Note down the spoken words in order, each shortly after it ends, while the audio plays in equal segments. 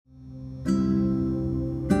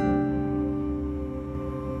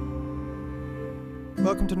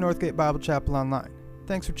Welcome to Northgate Bible Chapel Online.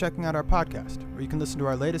 Thanks for checking out our podcast, where you can listen to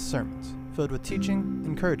our latest sermons, filled with teaching,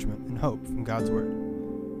 encouragement, and hope from God's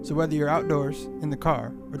Word. So whether you're outdoors, in the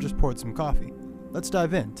car, or just poured some coffee, let's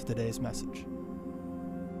dive into today's message.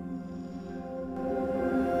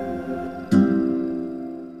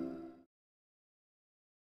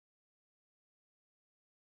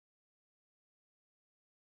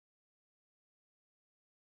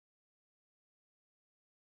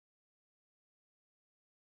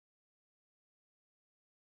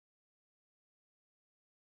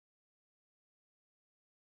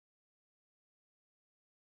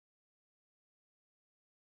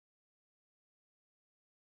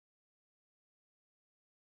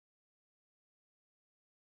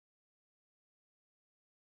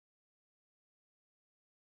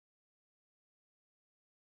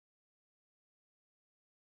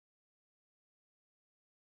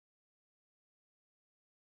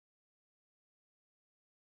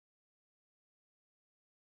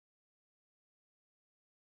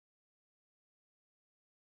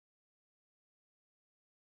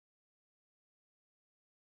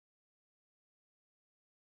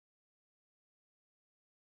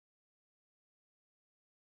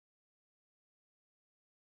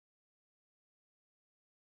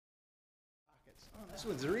 Oh, this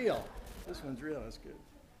one's real. This one's real. That's good.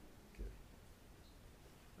 Good.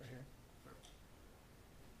 Right here.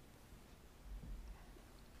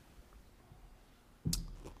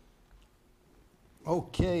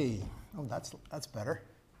 Okay. Oh, that's better.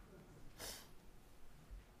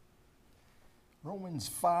 Romans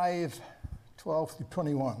 5:12 through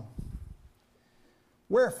 21.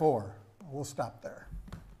 Wherefore, we'll stop there.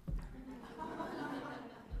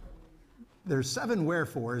 There's 7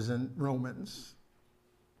 wherefores in Romans,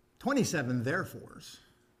 27 therefores.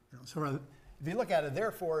 So if you look at it,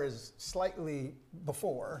 therefore is slightly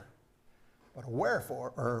before, but a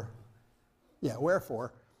wherefore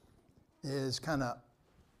is kind of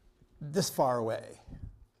this far away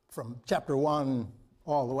from chapter 1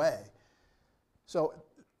 all the way. So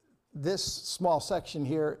this small section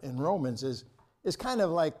here in Romans is kind of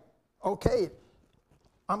like, okay,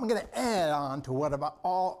 I'm going to add on to what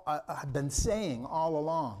I've been saying all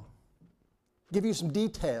along. Give you some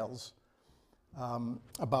details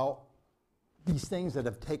about these things that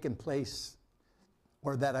have taken place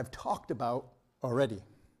or that I've talked about already.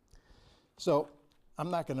 So I'm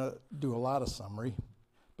not going to do a lot of summary,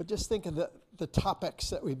 but just think of the topics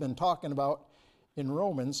that we've been talking about in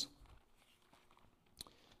Romans.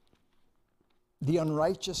 The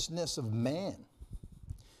unrighteousness of man,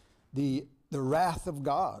 the wrath of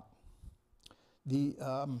God, the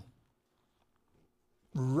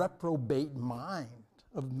reprobate mind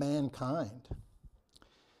of mankind,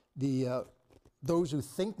 those who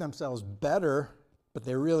think themselves better, but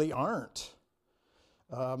they really aren't,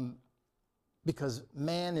 because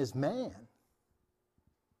man is man.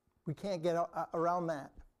 We can't get around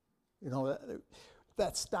that.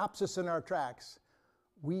 That stops us in our tracks.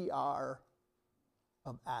 We are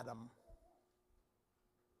of Adam.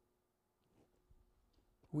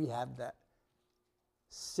 We have that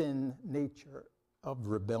sin nature of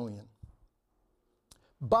rebellion.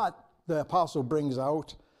 But the apostle brings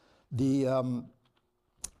out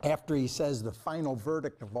after he says the final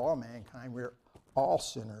verdict of all mankind, we're all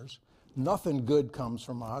sinners. Nothing good comes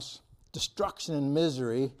from us. Destruction and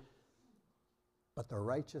misery, but the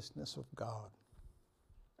righteousness of God.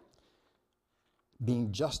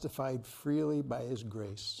 Being justified freely by his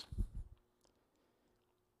grace.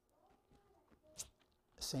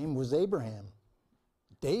 Same was Abraham.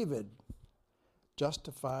 David,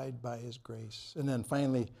 justified by his grace. And then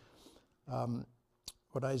finally,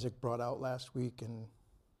 what Isaac brought out last week in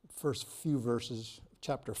first few verses,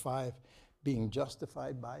 chapter 5, being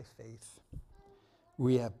justified by faith.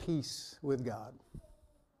 We have peace with God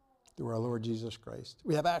through our Lord Jesus Christ.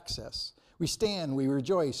 We have access. We stand, we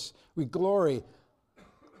rejoice, we glory.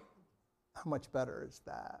 How much better is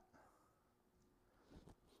that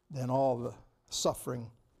than all the suffering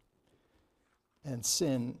and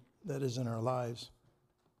sin that is in our lives?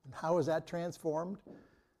 And how is that transformed?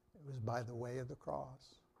 It was by the way of the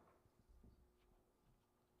cross.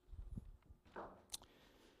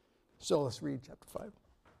 So let's read chapter 5.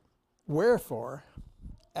 Wherefore,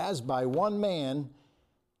 as by one man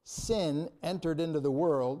sin entered into the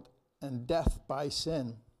world, and death by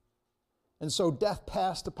sin. And so death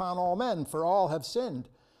passed upon all men, for all have sinned.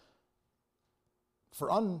 For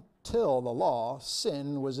until the law,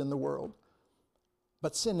 sin was in the world.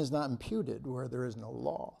 But sin is not imputed where there is no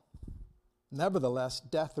law. Nevertheless,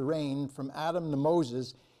 death reigned from Adam to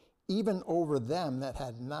Moses, even over them that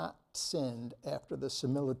had not sinned after the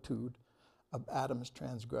similitude of Adam's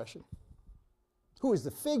transgression, who is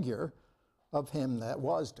the figure of him that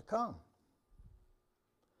was to come.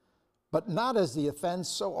 But not as the offense,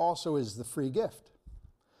 so also is the free gift.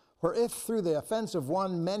 For if through the offense of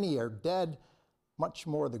one many are dead, much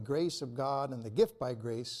more the grace of God and the gift by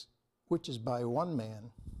grace, which is by one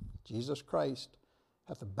man, Jesus Christ,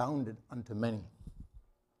 hath abounded unto many.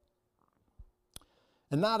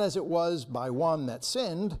 And not as it was by one that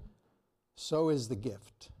sinned, so is the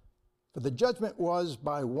gift. For the judgment was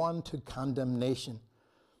by one to condemnation,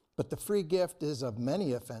 but the free gift is of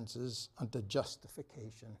many offenses unto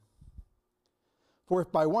justification. For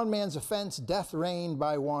if by one man's offense death reigned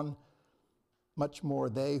by one, much more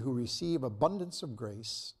they who receive abundance of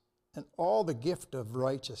grace and all the gift of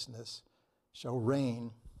righteousness shall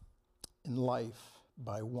reign in life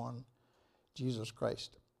by one, Jesus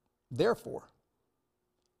Christ. Therefore,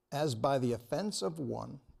 as by the offense of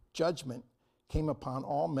one, judgment came upon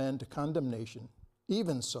all men to condemnation,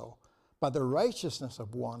 even so, by the righteousness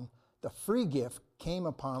of one, the free gift came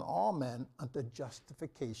upon all men unto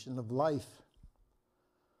justification of life.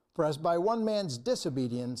 For as by one man's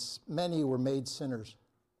disobedience many were made sinners,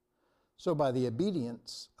 so by the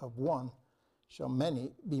obedience of one shall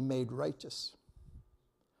many be made righteous.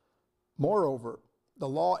 Moreover, the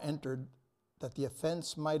law entered that the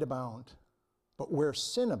offense might abound, but where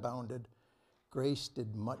sin abounded, grace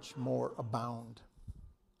did much more abound.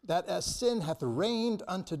 That as sin hath reigned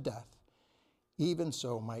unto death, even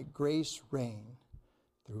so might grace reign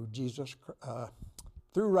through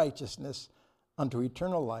righteousness unto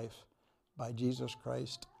eternal life by Jesus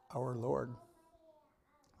Christ our Lord.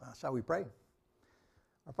 Shall we pray?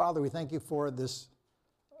 Our Father, we thank you for this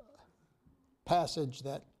passage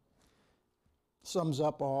that sums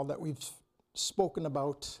up all that we've spoken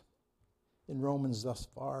about in Romans thus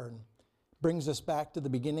far and brings us back to the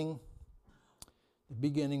beginning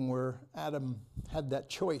where Adam had that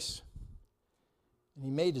choice, and he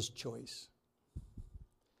made his choice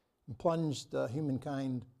and plunged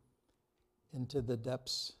humankind into the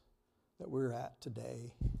depths that we're at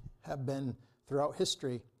today, have been throughout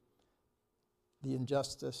history, the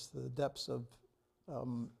injustice, the depths of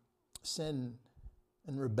sin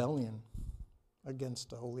and rebellion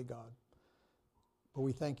against a holy God. But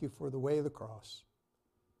we thank you for the way of the cross,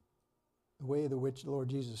 the way the which the Lord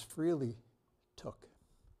Jesus freely took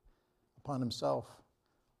upon himself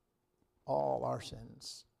all our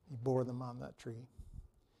sins. He bore them on that tree.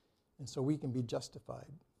 And so we can be justified.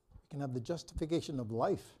 We can have the justification of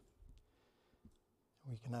life.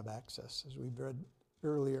 We can have access, as we've read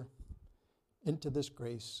earlier, into this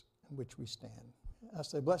grace in which we stand.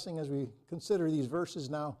 Ask thy blessing as we consider these verses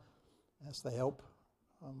now. Ask thy help.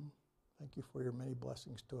 Thank you for your many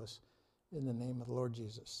blessings to us. In the name of the Lord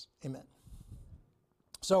Jesus. Amen.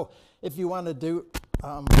 So, if you want to do,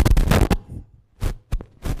 let's do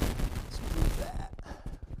that.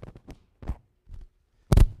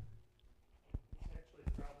 Actually,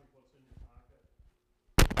 probably what's in your pocket.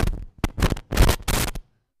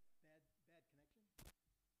 Bad connection?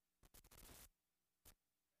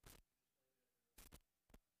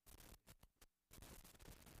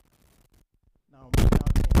 Now it's in the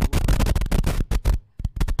word.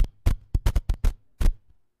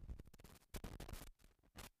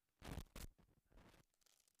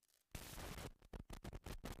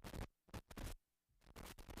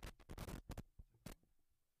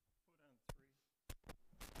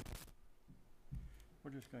 We're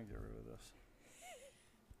just going to get rid of this.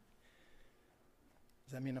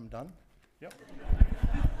 Does that mean I'm done? Yep.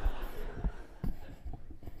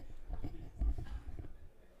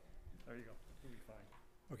 There you go. You'll be fine.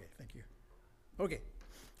 Okay, thank you. Okay,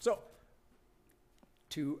 so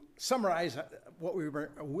to summarize what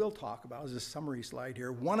we'll talk about is a summary slide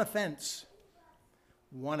here. One offense,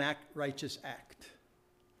 one righteous act.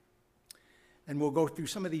 And we'll go through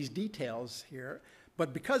some of these details here.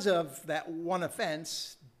 But because of that one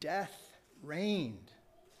offense, death reigned.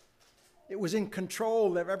 It was in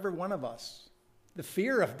control of every one of us. The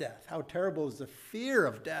fear of death. How terrible is the fear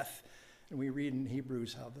of death? And we read in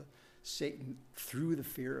Hebrews how Satan, through the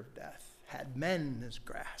fear of death, had men in his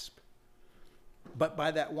grasp. But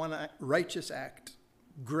by that one righteous act,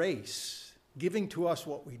 grace, giving to us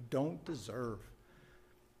what we don't deserve,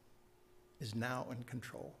 is now in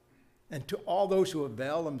control. And to all those who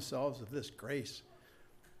avail themselves of this grace,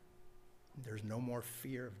 there's no more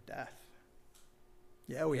fear of death.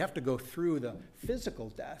 Yeah, we have to go through the physical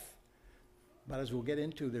death, but as we'll get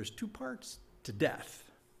into, there's two parts to death.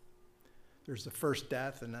 There's the first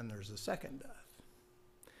death, and then there's the second death.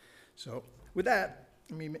 So with that,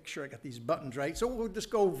 let me make sure I got these buttons right. So we'll just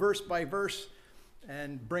go verse by verse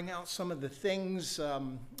and bring out some of the things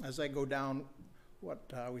as I go down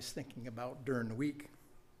what I was thinking about during the week.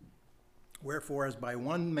 Wherefore, as by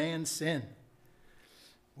one man's sin.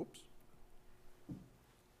 Whoops.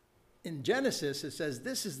 In Genesis, it says,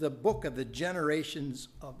 this is the book of the generations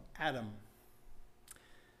of Adam.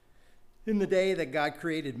 In the day that God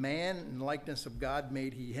created man, in the likeness of God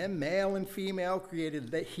made he him, male and female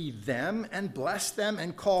created he them, and blessed them,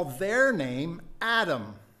 and called their name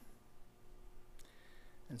Adam.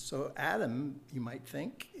 And so Adam, you might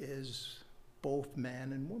think, is both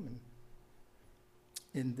man and woman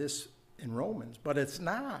in Romans, but it's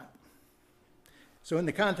not. So in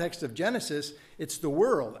the context of Genesis, it's the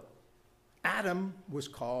world. Adam was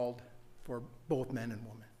called for both men and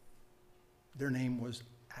women. Their name was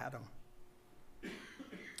Adam.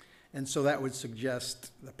 And so that would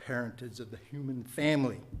suggest the parentage of the human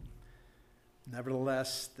family.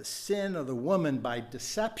 Nevertheless, the sin of the woman by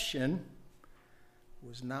deception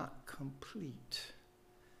was not complete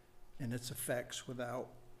in its effects without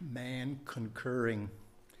man concurring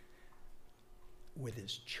with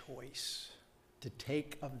his choice to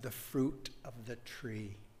take of the fruit of the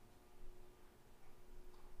tree.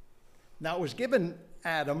 Now it was given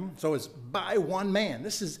Adam, so it's by one man.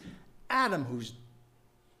 This is Adam whose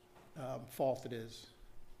fault it is.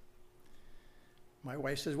 My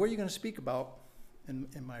wife says, what are you going to speak about in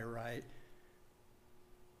my right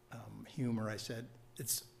humor? I said,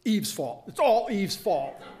 it's Eve's fault. It's all Eve's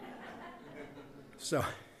fault. So,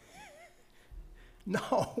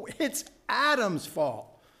 no, it's Adam's fault.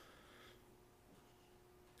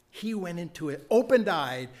 He went into it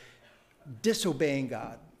open-eyed, disobeying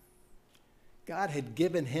God. God had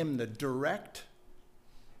given him the direct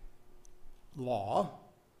law,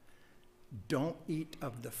 don't eat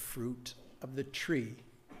of the fruit of the tree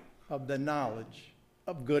of the knowledge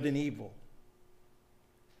of good and evil.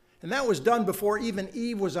 And that was done before even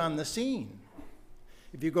Eve was on the scene.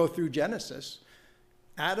 If you go through Genesis,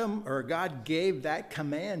 God gave that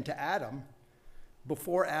command to Adam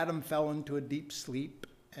before Adam fell into a deep sleep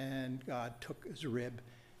and God took his rib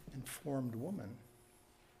and formed woman.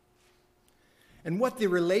 And what the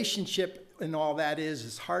relationship and all that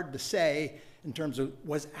is hard to say in terms of,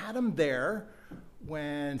 was Adam there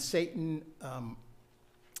when Satan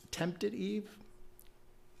tempted Eve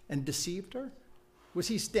and deceived her? Was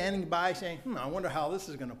he standing by saying, I wonder how this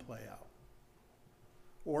is going to play out?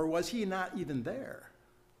 Or was he not even there?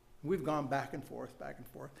 We've gone back and forth.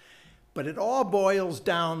 But it all boils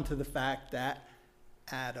down to the fact that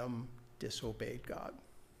Adam disobeyed God.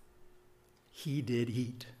 He did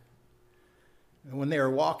eat. And when they were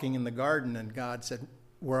walking in the garden and God said,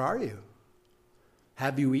 where are you?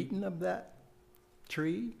 Have you eaten of that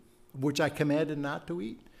tree, which I commanded not to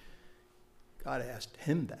eat? God asked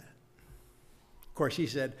him that. Of course, he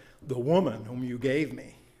said, the woman whom you gave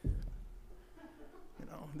me.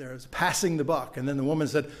 There's passing the buck. And then the woman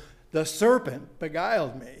said, the serpent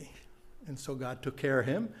beguiled me. And so God took care of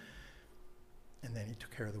him. And then he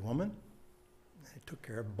took care of the woman. And he took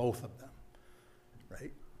care of both of them.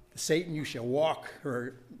 Right? Satan, you shall walk,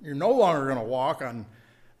 or you're no longer going to walk on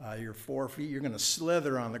your 4 feet. You're going to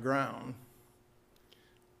slither on the ground.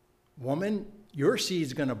 Woman, your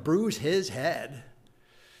seed's going to bruise his head.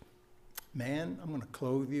 Man, I'm going to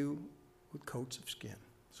clothe you with coats of skin.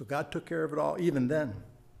 So God took care of it all, even then.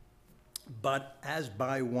 But as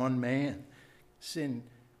by one man, sin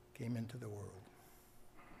came into the world.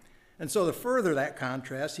 And so the further that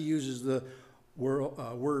contrast, he uses the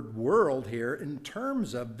word world here in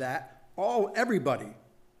terms of that everybody,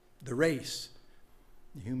 the race,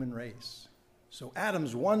 the human race. So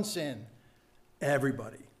Adam's one sin,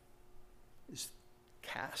 everybody is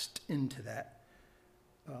cast into that,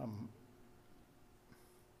 I'm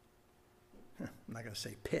not going to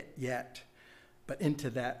say pit yet, but into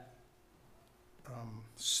that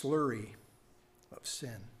slurry of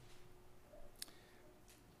sin.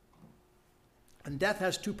 And death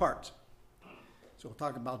has two parts. So we'll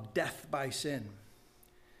talk about death by sin.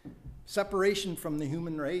 Separation from the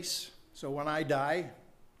human race. So when I die,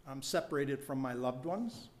 I'm separated from my loved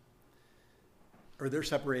ones, or they're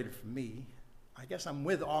separated from me. I guess I'm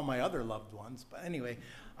with all my other loved ones, but anyway,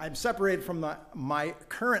 I'm separated from my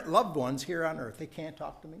current loved ones here on earth. They can't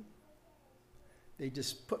talk to me. They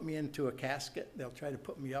just put me into a casket. They'll try to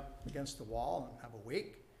put me up against the wall and have a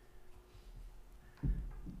wake.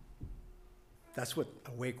 That's what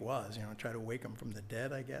a wake was, try to wake them from the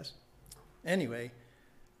dead, I guess. Anyway,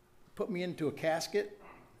 put me into a casket.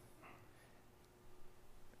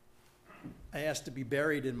 I asked to be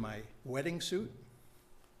buried in my wedding suit.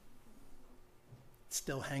 It's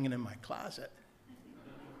still hanging in my closet,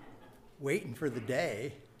 waiting for the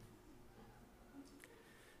day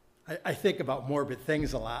I think about morbid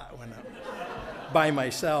things a lot when I'm by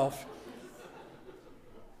myself.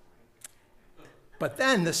 But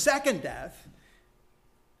then the second death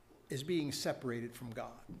is being separated from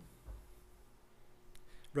God.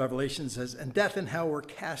 Revelation says, and death and hell were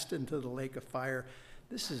cast into the lake of fire.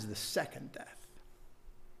 This is the second death,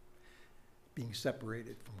 being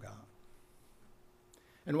separated from God.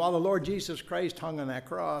 And while the Lord Jesus Christ hung on that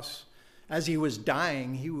cross, as he was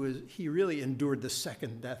dying, he really endured the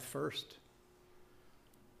second death first.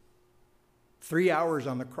 3 hours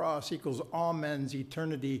on the cross equals all men's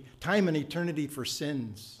eternity, time and eternity for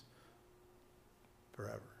sins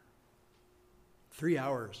forever. 3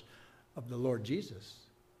 hours of the Lord Jesus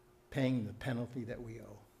paying the penalty that we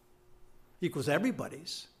owe equals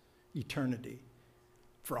everybody's eternity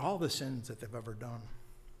for all the sins that they've ever done.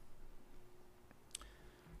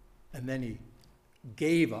 And then he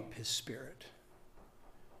gave up his spirit.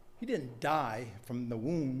 He didn't die from the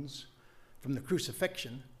wounds, from the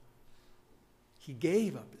crucifixion. He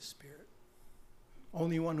gave up his spirit.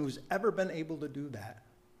 Only one who's ever been able to do that.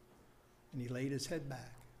 And he laid his head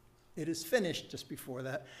back. It is finished just before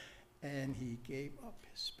that. And he gave up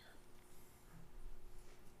his spirit.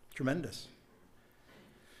 Tremendous.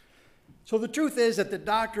 So the truth is that the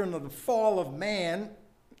doctrine of the fall of man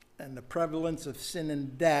and the prevalence of sin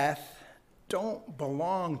and death don't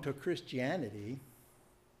belong to Christianity.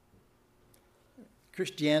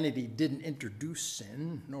 Christianity didn't introduce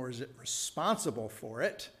sin, nor is it responsible for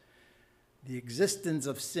it. The existence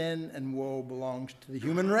of sin and woe belongs to the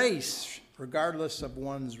human race, regardless of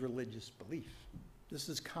one's religious belief. This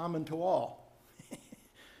is common to all.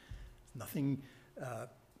 Nothing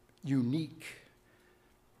unique.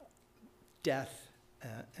 Death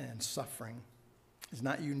and suffering is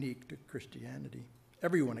not unique to Christianity.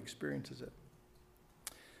 Everyone experiences it.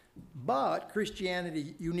 But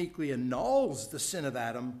Christianity uniquely annuls the sin of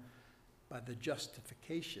Adam by the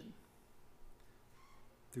justification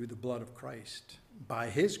through the blood of Christ, by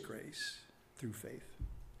his grace, through faith.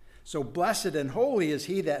 So blessed and holy is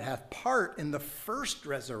he that hath part in the first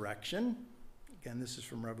resurrection. Again, this is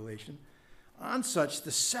from Revelation. On such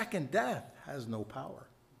the second death has no power.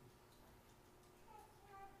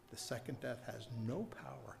 The second death has no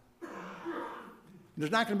power.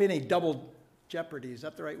 There's not going to be any double jeopardy. Is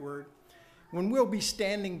that the right word? When we'll be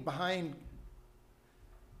standing behind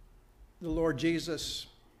the Lord Jesus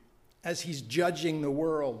as he's judging the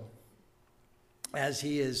world, as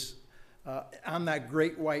he is on that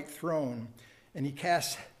great white throne, and he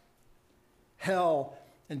casts hell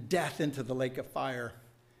and death into the lake of fire,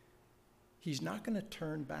 he's not going to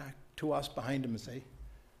turn back to us behind him and say,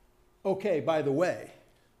 okay, by the way,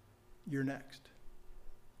 you're next.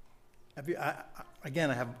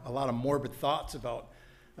 Again, I have a lot of morbid thoughts about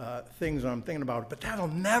things I'm thinking about, but that'll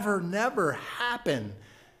never happen.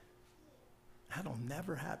 That'll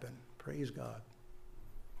never happen. Praise God.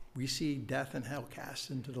 We see death and hell cast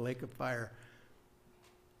into the lake of fire,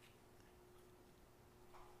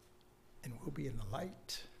 and we'll be in the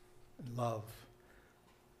light and love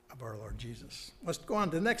of our Lord Jesus. Let's go on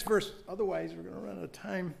to the next verse. Otherwise, we're going to run out of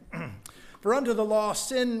time. For unto the law,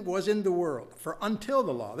 sin was in the world. For until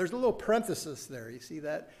the law. There's a little parenthesis there. You see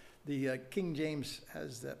that? The King James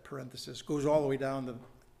has that parenthesis. Goes all the way down to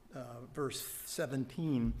verse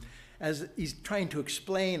 17. As he's trying to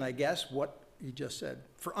explain, I guess, what he just said.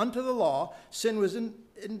 For unto the law, sin was in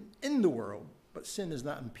the world. But sin is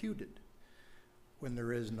not imputed when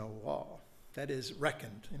there is no law. That is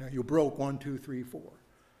reckoned. You broke 1, 2, 3, 4.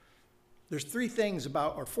 There's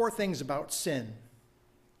four things about sin.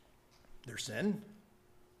 There's sin,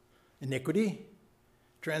 iniquity,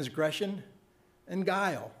 transgression, and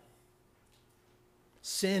guile.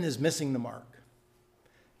 Sin is missing the mark.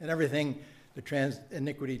 And everything,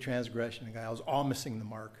 iniquity, transgression, and guile is all missing the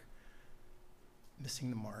mark.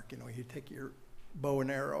 Missing the mark. You take your bow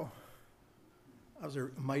and arrow. I was a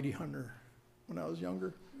mighty hunter when I was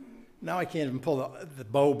younger. Now I can't even pull the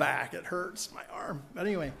bow back. It hurts my arm. But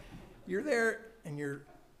anyway, you're there and you're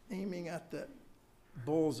aiming at the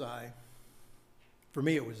bullseye. For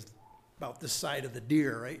me, it was about this side of the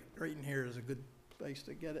deer, right? Right in here is a good place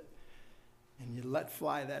to get it. And you let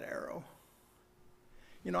fly that arrow.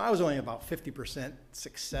 I was only about 50%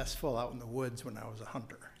 successful out in the woods when I was a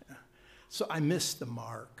hunter. Yeah. So I missed the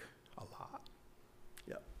mark a lot.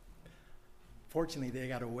 Yep. Fortunately, they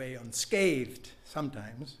got away unscathed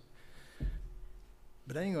sometimes.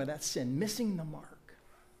 But anyway, that's sin, missing the mark.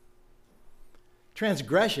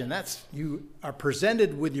 Transgression, that's you are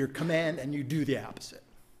presented with your command and you do the opposite.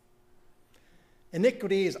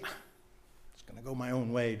 Iniquity is, just going to go my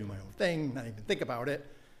own way, do my own thing, not even think about it.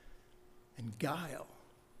 And guile.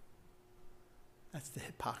 That's the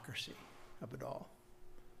hypocrisy of it all.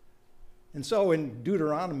 And so in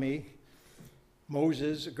Deuteronomy,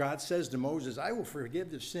 God says to Moses, I will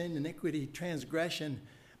forgive the sin, iniquity, transgression,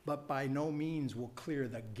 but by no means will clear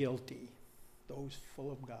the guilty, those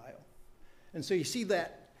full of guile. And so you see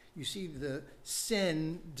the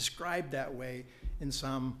sin described that way in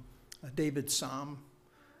David's Psalm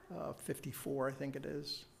 54, I think it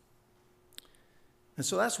is. And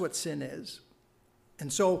so that's what sin is.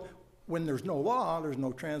 And so when there's no law, there's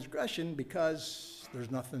no transgression, because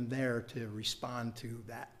there's nothing there to respond to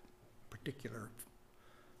that particular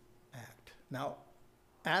act. Now,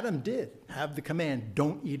 Adam did have the command,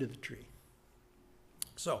 don't eat of the tree.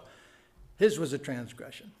 So his was a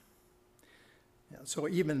transgression. So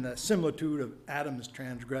even the similitude of Adam's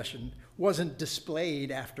transgression wasn't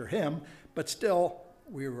displayed after him, but still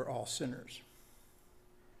we were all sinners.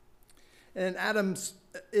 And Adam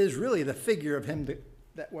is really the figure of him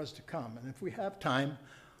that was to come. And if we have time,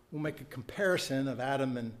 we'll make a comparison of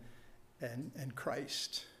Adam and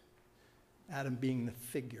Christ. Adam being the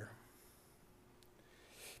figure.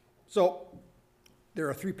 So there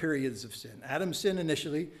are 3 periods of sin. Adam's sin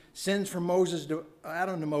initially, sins from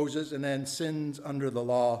Adam to Moses, and then sins under the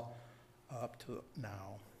law up to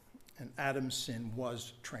now. And Adam's sin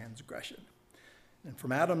was transgression. And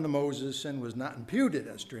from Adam to Moses, sin was not imputed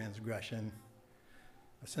as transgression.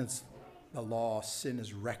 Since the law, sin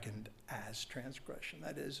is reckoned as transgression.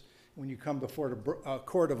 That is, when you come before a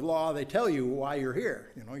court of law, they tell you why you're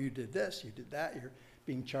here. You know, you did this, you did that, you're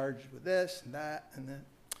being charged with this and that, and then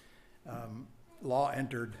law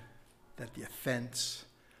entered that the offense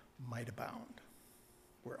might abound,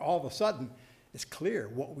 where all of a sudden it's clear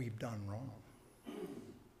what we've done wrong.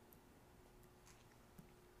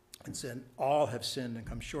 And sin, all have sinned and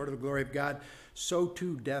come short of the glory of God. So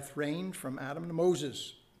too death reigned from Adam to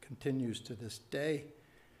Moses, continues to this day.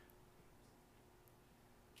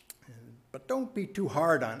 But don't be too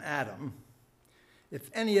hard on Adam. If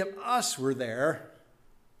any of us were there,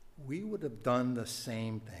 we would have done the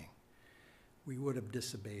same thing. We would have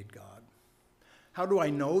disobeyed God. How do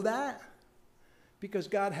I know that? Because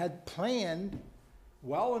God had planned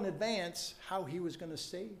well in advance how he was going to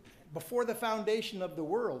save. Before the foundation of the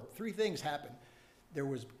world, 3 things happened. There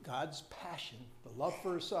was God's passion, the love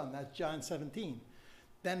for his son, that's John 17.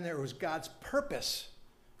 Then there was God's purpose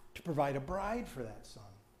to provide a bride for that son.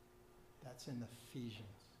 That's in Ephesians.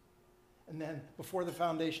 And then before the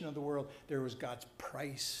foundation of the world, there was God's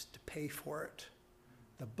price to pay for it,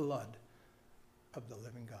 the blood of the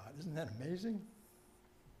living God. Isn't that amazing?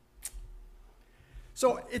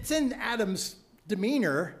 So it's in Adam's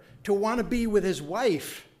demeanor to want to be with his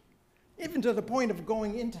wife, even to the point of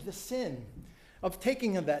going into the sin of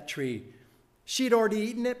taking of that tree. She'd already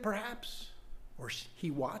eaten it, perhaps, or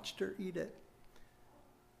he watched her eat it,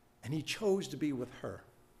 and he chose to be with her.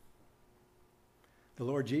 The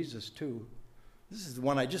Lord Jesus, too. This is the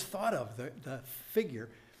one I just thought of, the figure.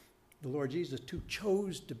 The Lord Jesus, too,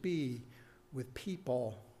 chose to be with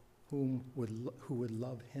people who would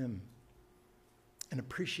love him and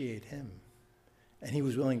appreciate him. And he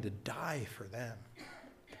was willing to die for them,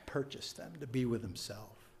 to purchase them, to be with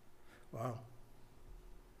himself. Wow.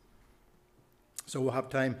 So we'll have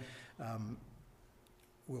time.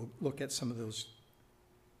 We'll look at some of those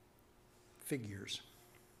figures.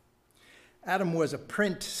 Adam was a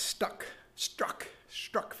print struck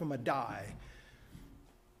from a die.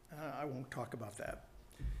 I won't talk about that.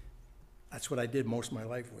 That's what I did most of my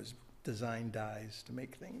life, was design dies to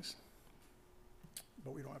make things.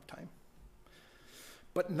 But we don't have time.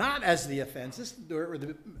 But not as the offense. This is where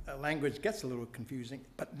the language gets a little confusing.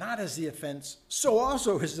 But not as the offense, so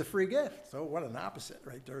also is the free gift. So what an opposite,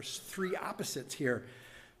 right? There's 3 opposites here.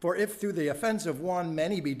 For if through the offense of one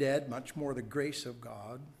many be dead, much more the grace of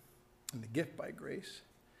God and the gift by grace,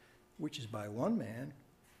 which is by one man,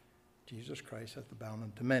 Jesus Christ, hath abounded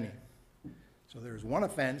unto many. So there's one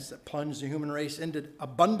offense that plunged the human race into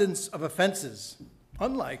abundance of offenses.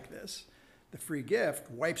 Unlike this, the free gift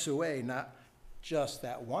wipes away not just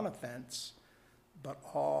that one offense, but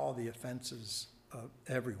all the offenses of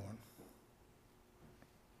everyone.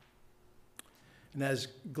 And as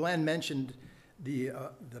Glenn mentioned, the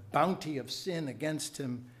bounty of sin against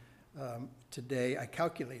him today, I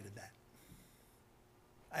calculated that.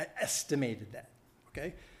 I estimated that,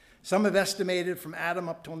 okay? Some have estimated from Adam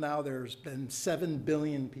up till now there's been 7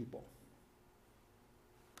 billion people.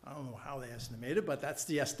 I don't know how they estimated, but that's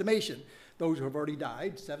the estimation. Those who have already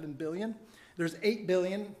died, 7 billion. There's 8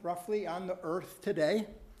 billion roughly on the earth today.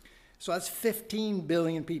 So that's 15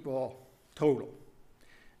 billion people total.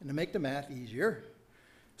 And to make the math easier,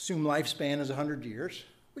 assume lifespan is 100 years,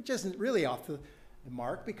 which isn't really off the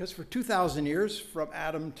mark, because for 2,000 years, from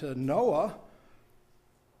Adam to Noah,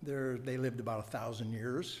 they lived about 1,000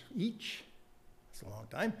 years each. It's a long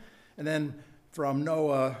time. And then from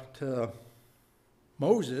Noah to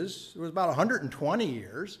Moses, it was about 120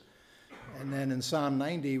 years. And then in Psalm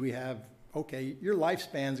 90, we have, okay, your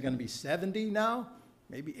lifespan is going to be 70 now,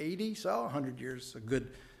 maybe 80, so 100 years is a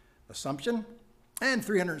good assumption. And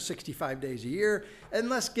 365 days a year. And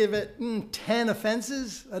let's give it 10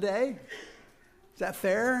 offenses a day. Is that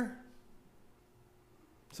fair?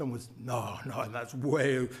 Someone's, no, that's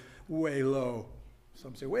way, way low.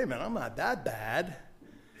 Some say, wait a minute, I'm not that bad.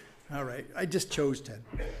 All right, I just chose 10.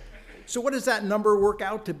 So what does that number work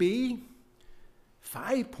out to be?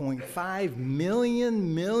 5.5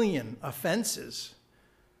 million offenses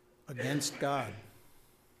against God.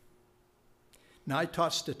 Now, I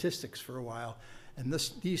taught statistics for a while, and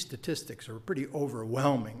these statistics are pretty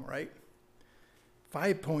overwhelming, right?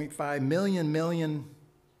 5.5 million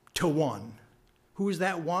to one. Who is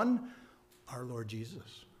that one? Our Lord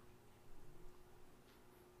Jesus.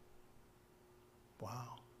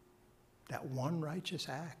 Wow. That one righteous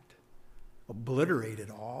act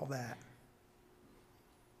obliterated all that.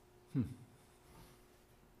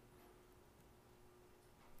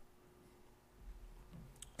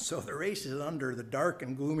 So the race is under the dark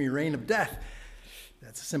and gloomy reign of death.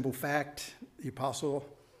 That's a simple fact the apostle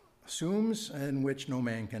assumes and which no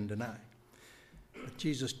man can deny. But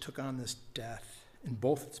Jesus took on this death in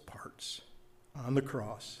both its parts on the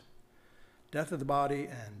cross. Death of the body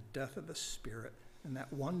and death of the spirit. And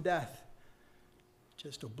that one death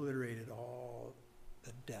just obliterated all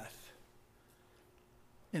the death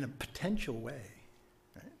in a potential way.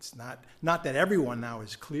 It's not that everyone now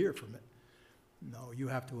is clear from it. No, you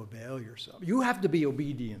have to avail yourself. You have to be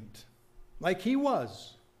obedient, like he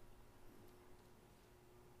was.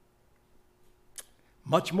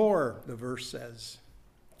 Much more, the verse says.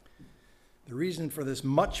 The reason for this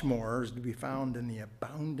much more is to be found in the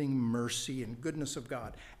abounding mercy and goodness of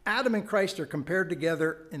God. Adam and Christ are compared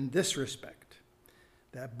together in this respect,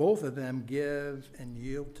 that both of them give and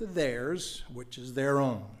yield to theirs, which is their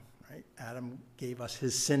own. Right? Adam gave us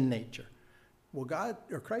his sin nature. Well, God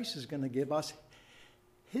or Christ is going to give us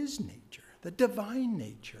his nature, the divine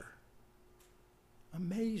nature.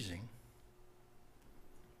 Amazing.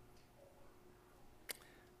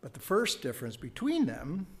 But the first difference between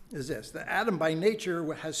them is this, that Adam by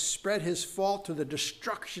nature has spread his fault to the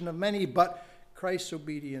destruction of many, but Christ's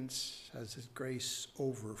obedience has his grace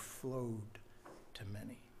overflowed to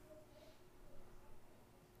many.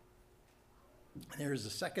 And there's the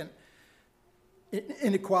second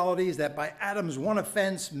inequality, is that by Adam's one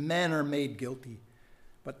offense, men are made guilty.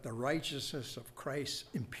 But the righteousness of Christ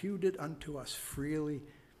imputed unto us freely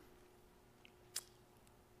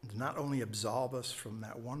does not only absolve us from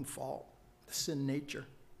that one fault, the sin nature,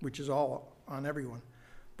 which is all on everyone,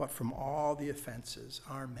 but from all the offenses,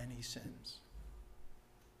 our many sins.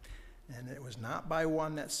 And it was not by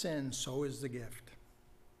one that sinned, so is the gift.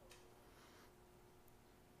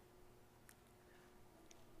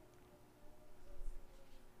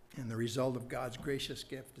 And the result of God's gracious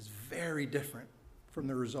gift is very different from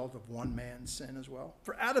the result of one man's sin as well.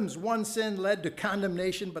 For Adam's one sin led to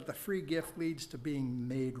condemnation, but the free gift leads to being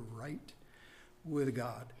made right with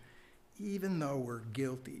God, even though we're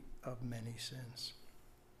guilty of many sins.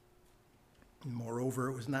 And moreover,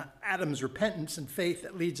 it was not Adam's repentance and faith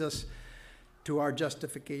that leads us to our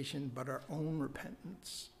justification, but our own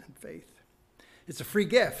repentance and faith. It's a free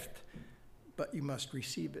gift, but you must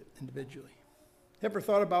receive it individually. Ever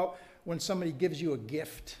thought about when somebody gives you a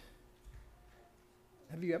gift?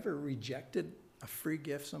 Have you ever rejected a free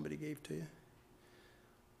gift somebody gave to you?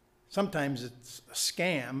 Sometimes it's a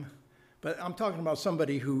scam, but I'm talking about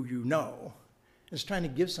somebody who you know is trying to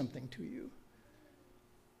give something to you.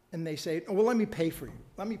 And they say, oh, well, let me pay for you.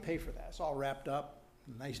 Let me pay for that. It's all wrapped up,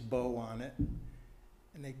 a nice bow on it.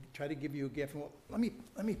 And they try to give you a gift. Well, let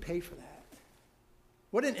me pay for that.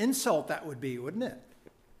 What an insult that would be, wouldn't it?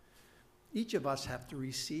 Each of us have to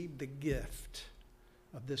receive the gift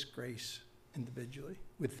of this grace individually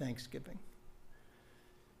with thanksgiving.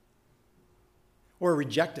 Or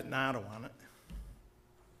reject it. Nah, I don't want it.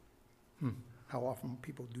 How often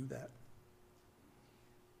people do that?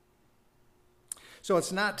 So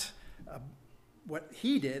it's not what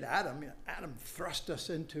he did, Adam. Adam thrust us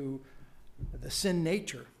into the sin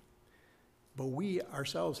nature. But we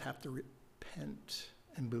ourselves have to repent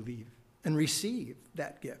and believe and receive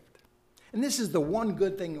that gift. And this is the one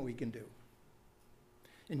good thing that we can do.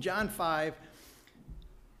 In John 5,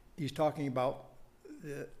 he's talking about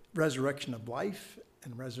the resurrection of life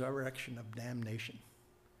and resurrection of damnation.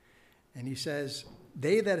 And he says,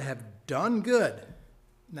 they that have done good.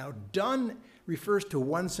 Now, done refers to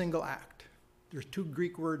one single act. There's 2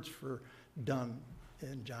 Greek words for done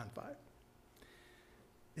in John 5.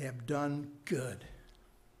 They have done good.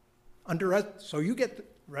 So you get the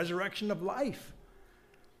resurrection of life.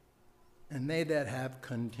 And they that have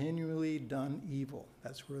continually done evil.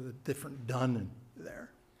 That's where the different done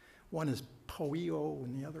there. One is poio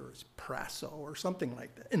and the other is prasso or something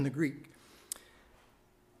like that in the Greek.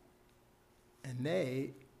 And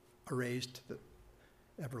they are raised to the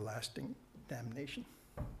everlasting damnation.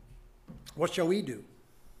 What shall we do?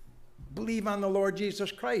 Believe on the Lord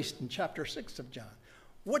Jesus Christ in chapter 6 of John.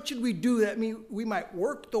 What should we do that we might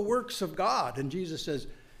work the works of God? And Jesus says,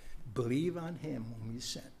 believe on him whom he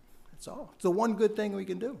sent. That's all. It's the one good thing we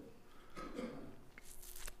can do.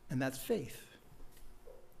 And that's faith.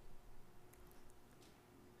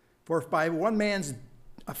 For if by one man's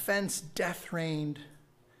offense death reigned,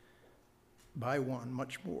 by one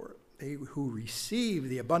much more they who receive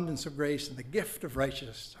the abundance of grace and the gift of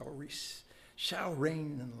righteousness shall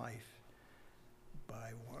reign in life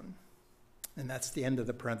by one. And that's the end of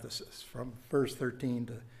the parenthesis from verse 13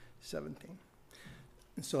 to 17.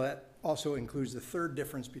 And so that also includes the third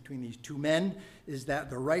difference between these 2 men, is that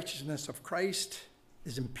the righteousness of Christ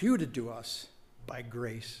is imputed to us by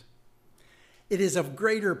grace. It is of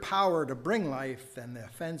greater power to bring life than the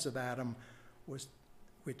offense of Adam was,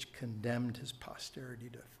 which condemned his posterity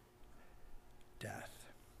to death.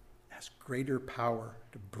 It has greater power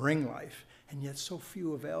to bring life, and yet so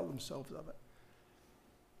few avail themselves of it.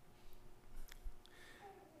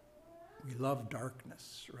 We love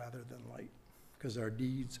darkness rather than light because our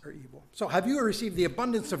deeds are evil. So have you received the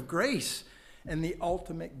abundance of grace and the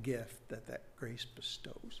ultimate gift that grace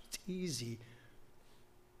bestows? It's easy,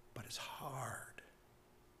 but it's hard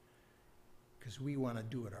because we want to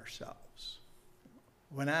do it ourselves.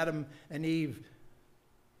 When Adam and Eve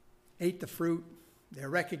ate the fruit, they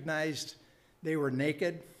recognized they were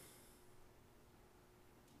naked.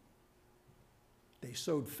 They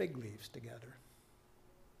sewed fig leaves together.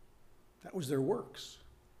 That was their works,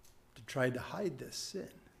 to try to hide this sin.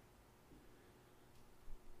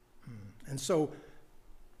 And so,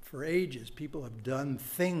 for ages, people have done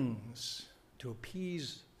things to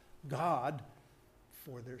appease God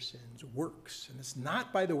for their sins, works. And it's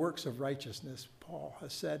not by the works of righteousness. Paul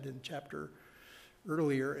has said in chapter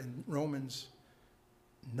earlier in Romans,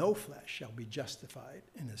 no flesh shall be justified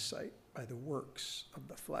in his sight by the works of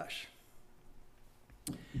the flesh.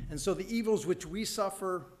 And so the evils which we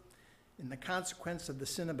suffer in the consequence of the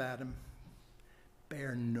sin of Adam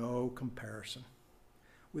bear no comparison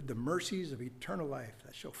with the mercies of eternal life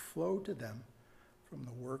that shall flow to them from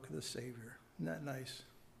the work of the Savior. Isn't that nice?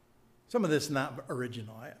 Some of this is not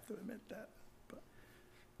original, I have to admit that. But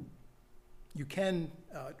you can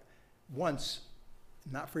once,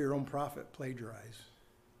 not for your own profit, plagiarize.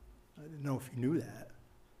 I didn't know if you knew that.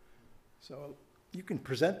 So you can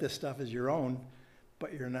present this stuff as your own,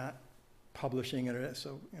 but you're not publishing it.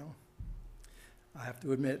 So, I have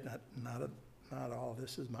to admit that not all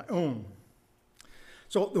this is my own.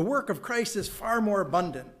 So the work of Christ is far more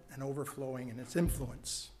abundant and overflowing in its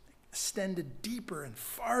influence, extended deeper and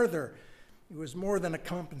farther. It was more than a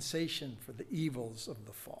compensation for the evils of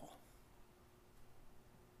the fall.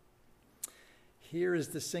 Here is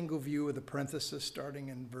the single view of the parenthesis starting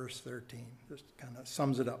in verse 13. Just kind of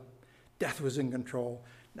sums it up. Death was in control.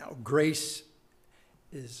 Now grace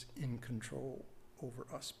is in control over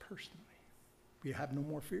us personally. We have no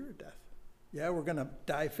more fear of death. Yeah, we're going to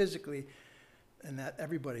die physically, and that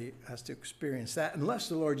everybody has to experience that unless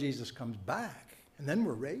the Lord Jesus comes back, and then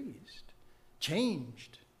we're raised,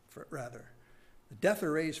 changed, rather. The death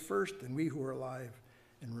are raised first, and we who are alive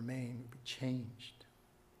and remain will be changed.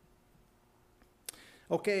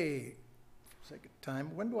 Okay, second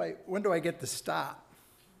time. When do I get to stop?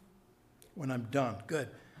 When I'm done. Good.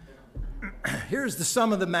 Here's the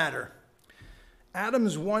sum of the matter.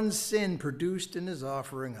 Adam's one sin produced in his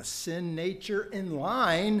offering a sin nature in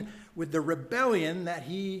line with the rebellion that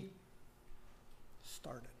he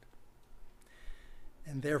started.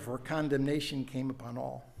 And therefore condemnation came upon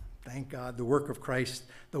all. Thank God, the work of Christ,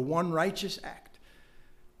 the one righteous act,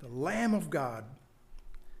 the Lamb of God,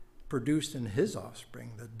 produced in his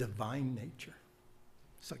offspring the divine nature.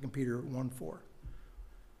 2 Peter 1:4.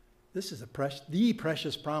 This is the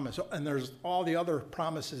precious promise. And there's all the other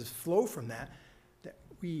promises flow from that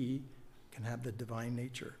we can have the divine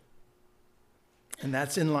nature. And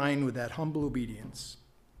that's in line with that humble obedience,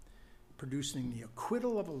 producing the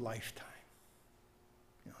acquittal of a lifetime.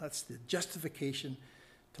 That's the justification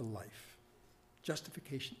to life.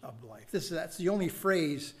 Justification of life. That's the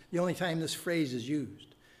only time this phrase is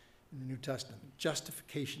used in the New Testament.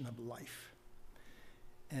 Justification of life.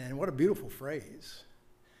 And what a beautiful phrase.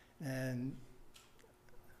 And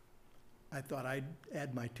I thought I'd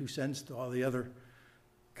add my 2 cents to all the other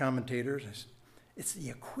commentators. It's the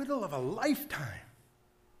acquittal of a lifetime.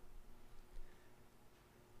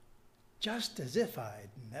 Just as if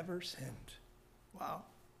I'd never sinned. Wow.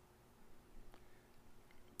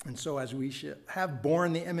 And so as we have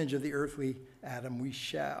borne the image of the earthly Adam, we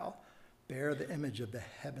shall bear the image of the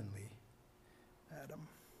heavenly Adam.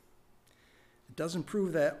 It doesn't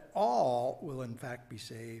prove that all will in fact be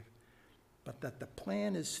saved, but that the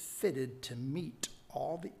plan is fitted to meet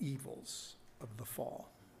all the evils of the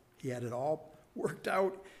fall. He had it all worked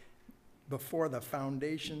out before the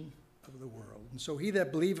foundation of the world. And so he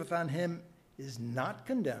that believeth on him is not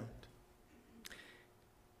condemned.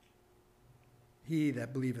 He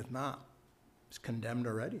that believeth not is condemned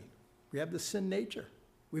already. We have the sin nature.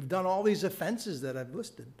 We've done all these offenses that I've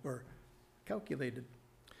listed or calculated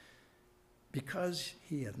because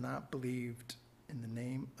he hath not believed in the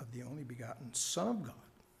name of the only begotten Son of God.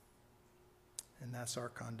 And that's our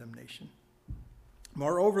condemnation.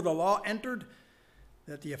 Moreover, the law entered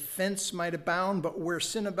that the offense might abound, but where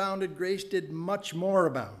sin abounded, grace did much more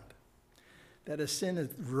abound. That as sin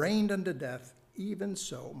hath reigned unto death, even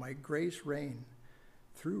so might grace reign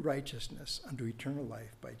through righteousness unto eternal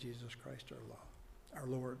life by Jesus Christ our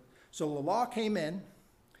Lord. So the law came in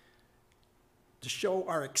to show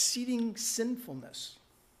our exceeding sinfulness.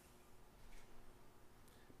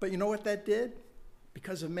 But you know what that did?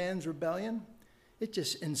 Because of man's rebellion, it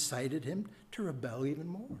just incited him to rebel even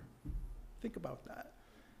more. Think about that.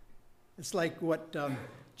 It's like what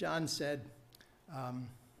John said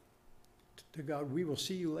to God, we will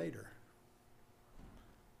see you later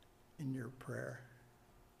in your prayer.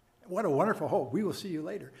 What a wonderful hope. We will see you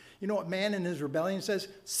later. You know what man in his rebellion says?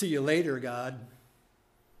 See you later, God.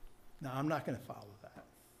 No, I'm not going to follow that.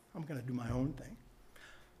 I'm going to do my own thing.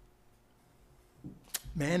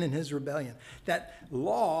 Man in his rebellion. That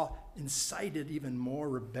law incited even more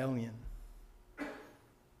rebellion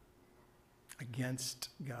against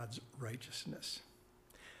God's righteousness.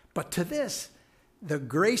 But to this, the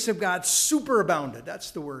grace of God superabounded.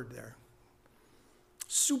 That's the word there.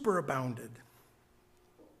 Superabounded.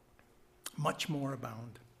 Much more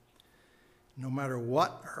abound. No matter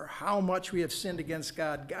what or how much we have sinned against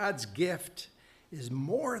God, God's gift is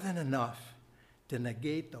more than enough to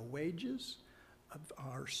negate the wages of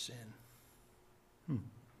our sin.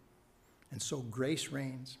 And so grace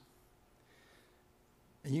reigns.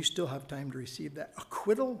 And you still have time to receive that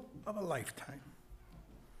acquittal of a lifetime.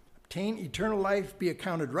 Obtain eternal life, be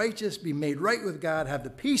accounted righteous, be made right with God, have the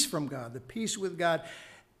peace from God, the peace with God,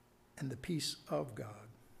 and the peace of God.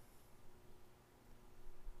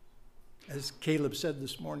 As Caleb said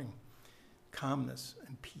this morning, calmness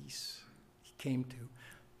and peace. He came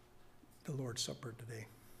to the Lord's Supper today.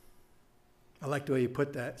 I like the way you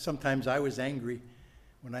put that. Sometimes I was angry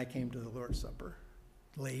when I came to the Lord's Supper.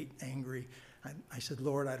 Late, angry. I said,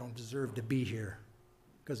 Lord, I don't deserve to be here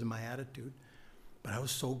because of my attitude. But I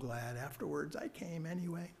was so glad afterwards I came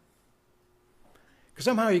anyway. Because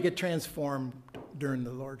somehow you get transformed during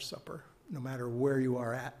the Lord's Supper, no matter where you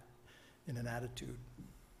are at in an attitude.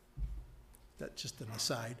 That's just an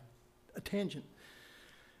aside, a tangent.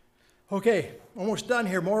 Okay, almost done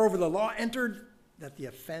here. Moreover, the law entered that the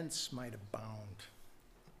offense might abound.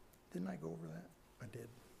 Didn't I go over that? I did.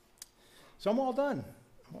 So I'm all done.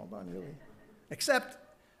 I'm all done, really. Except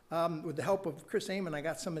with the help of Chris Amon, I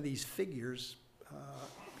got some of these figures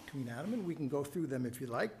between Adam, and we can go through them if you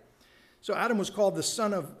like. So Adam was called the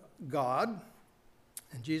Son of God,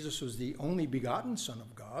 and Jesus was the only begotten Son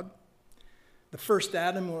of God. The first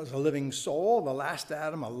Adam was a living soul. The last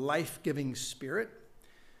Adam, a life-giving spirit.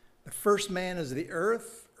 The first man is the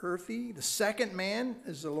earthy. The second man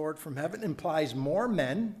is the Lord from heaven. Implies more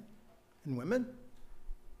men and women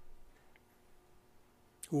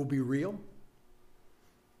who will be real.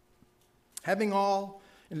 Having all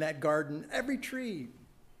in that garden, every tree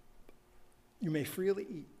you may freely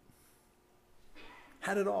eat.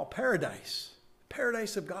 Had it all. Paradise.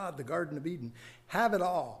 Paradise of God, the Garden of Eden. Have it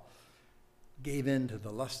all. Gave in to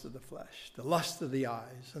the lust of the flesh, the lust of the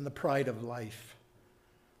eyes, and the pride of life.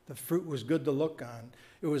 The fruit was good to look on.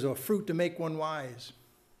 It was a fruit to make one wise.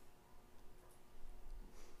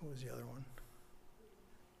 What was the other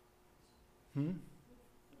one?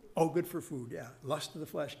 Oh, good for food, yeah. Lust of the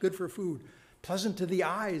flesh, good for food. Pleasant to the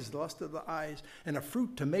eyes, the lust of the eyes, and a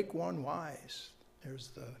fruit to make one wise. There's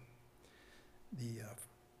the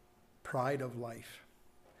pride of life.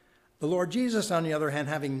 The Lord Jesus, on the other hand,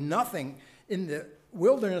 having nothing in the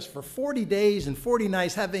wilderness for 40 days and 40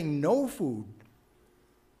 nights, having no food,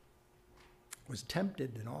 was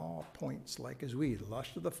tempted in all points like as we, the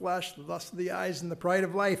lust of the flesh, the lust of the eyes, and the pride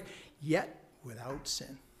of life, yet without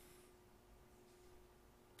sin.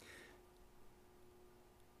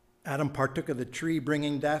 Adam partook of the tree,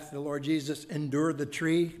 bringing death. The Lord Jesus endured the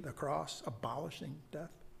tree, the cross, abolishing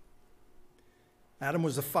death. Adam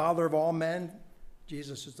was the father of all men.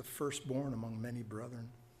 Jesus is the firstborn among many brethren.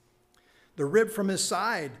 The rib from his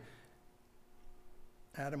side,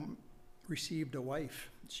 Adam received a wife.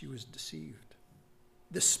 She was deceived.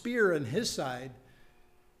 The spear in his side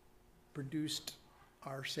produced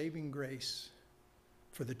our saving grace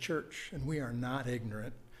for the church, and we are not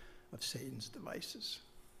ignorant of Satan's devices.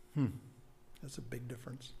 That's a big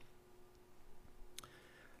difference.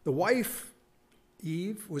 The wife,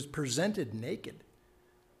 Eve, was presented naked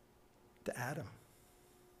to Adam.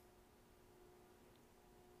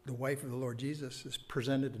 The wife of the Lord Jesus is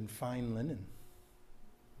presented in fine linen.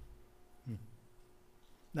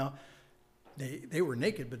 Now, they were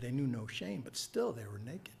naked, but they knew no shame, but still they were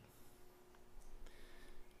naked.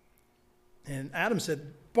 And Adam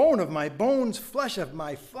said, bone of my bones, flesh of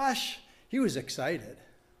my flesh. He was excited.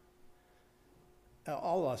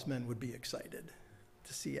 All us men would be excited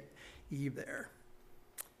to see Eve there.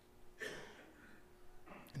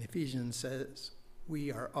 And Ephesians says,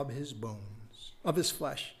 we are of his bones, of his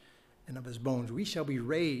flesh, and of his bones. We shall be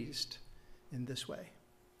raised in this way.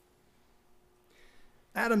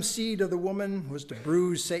 Adam's seed of the woman was to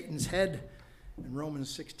bruise Satan's head. And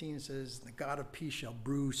Romans 16 says, the God of peace shall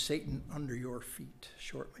bruise Satan under your feet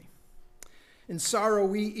shortly. In sorrow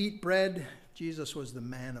we eat bread. Jesus was the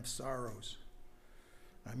man of sorrows.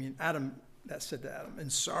 That said to Adam, in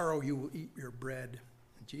sorrow you will eat your bread.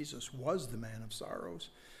 And Jesus was the man of sorrows.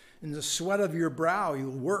 In the sweat of your brow you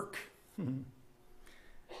will work.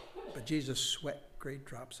 But Jesus sweat great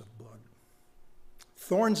drops of blood.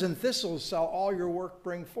 Thorns and thistles shall all your work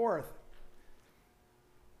bring forth.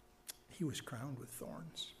 He was crowned with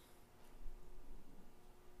thorns.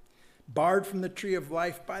 Barred from the tree of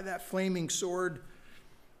life by that flaming sword,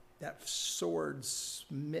 that sword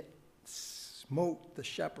smote the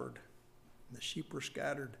shepherd, and the sheep were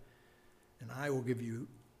scattered, and I will give you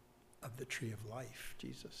of the tree of life,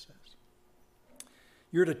 Jesus says.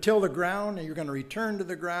 You're to till the ground, and you're going to return to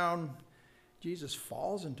the ground. Jesus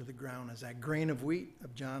falls into the ground as that grain of wheat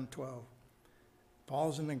of John 12.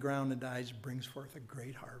 Falls in the ground and dies, brings forth a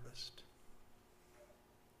great harvest.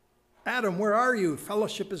 Adam, where are you?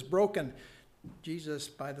 Fellowship is broken. Jesus,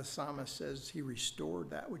 by the psalmist, says he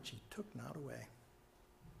restored that which he took not away.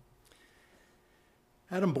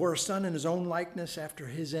 Adam bore a son in his own likeness after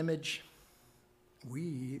his image.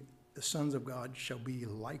 We, the sons of God, shall be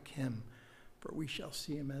like him, for we shall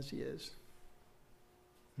see him as he is.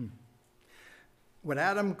 What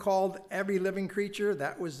Adam called every living creature,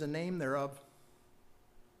 that was the name thereof.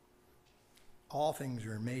 All things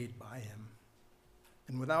were made by him,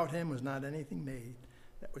 and without him was not anything made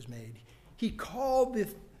that was made. He called,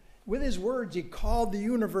 with his words, he called the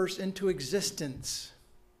universe into existence.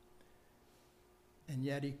 And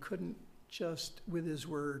yet he couldn't just, with his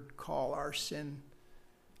word, call our sin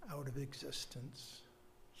out of existence.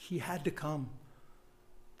 He had to come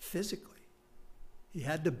physically. He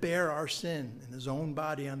had to bear our sin in his own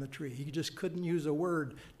body on the tree. He just couldn't use a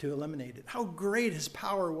word to eliminate it. How great his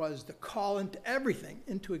power was to call into everything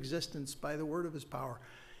into existence by the word of his power.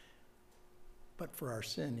 But for our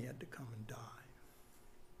sin, he had to come and die.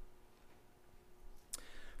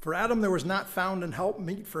 For Adam, there was not found an help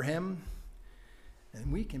meet for him. And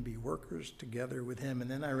we can be workers together with him. And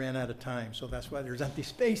then I ran out of time, so that's why there's empty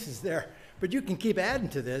spaces there. But you can keep adding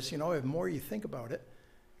to this. The more you think about it,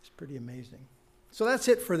 it's pretty amazing. So that's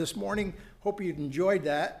it for this morning. Hope you enjoyed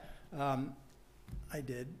that. I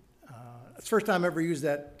did. It's the first time I ever used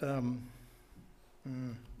that,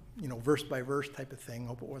 verse by verse type of thing.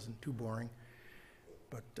 Hope it wasn't too boring.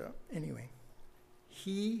 But anyway,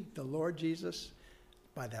 he, the Lord Jesus,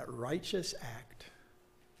 by that righteous act,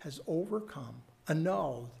 has overcome,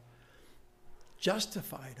 annulled,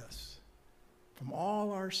 justified us from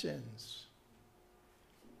all our sins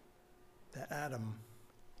that Adam,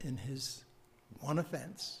 in his one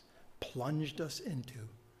offense, plunged us into.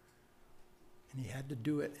 And he had to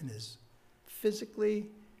do it in his physically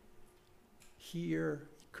here.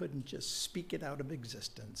 He couldn't just speak it out of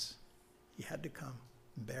existence. He had to come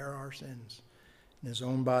and bear our sins in his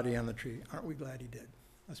own body on the tree. Aren't we glad he did?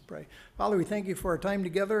 Let's pray. Father, we thank you for our time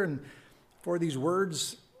together and for these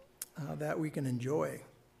words that we can enjoy.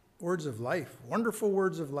 Words of life, wonderful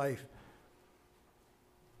words of life.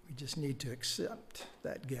 We just need to accept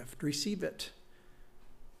that gift, receive it,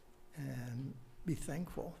 and be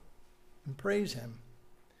thankful and praise him.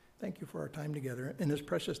 Thank you for our time together. In his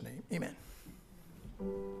precious name, amen.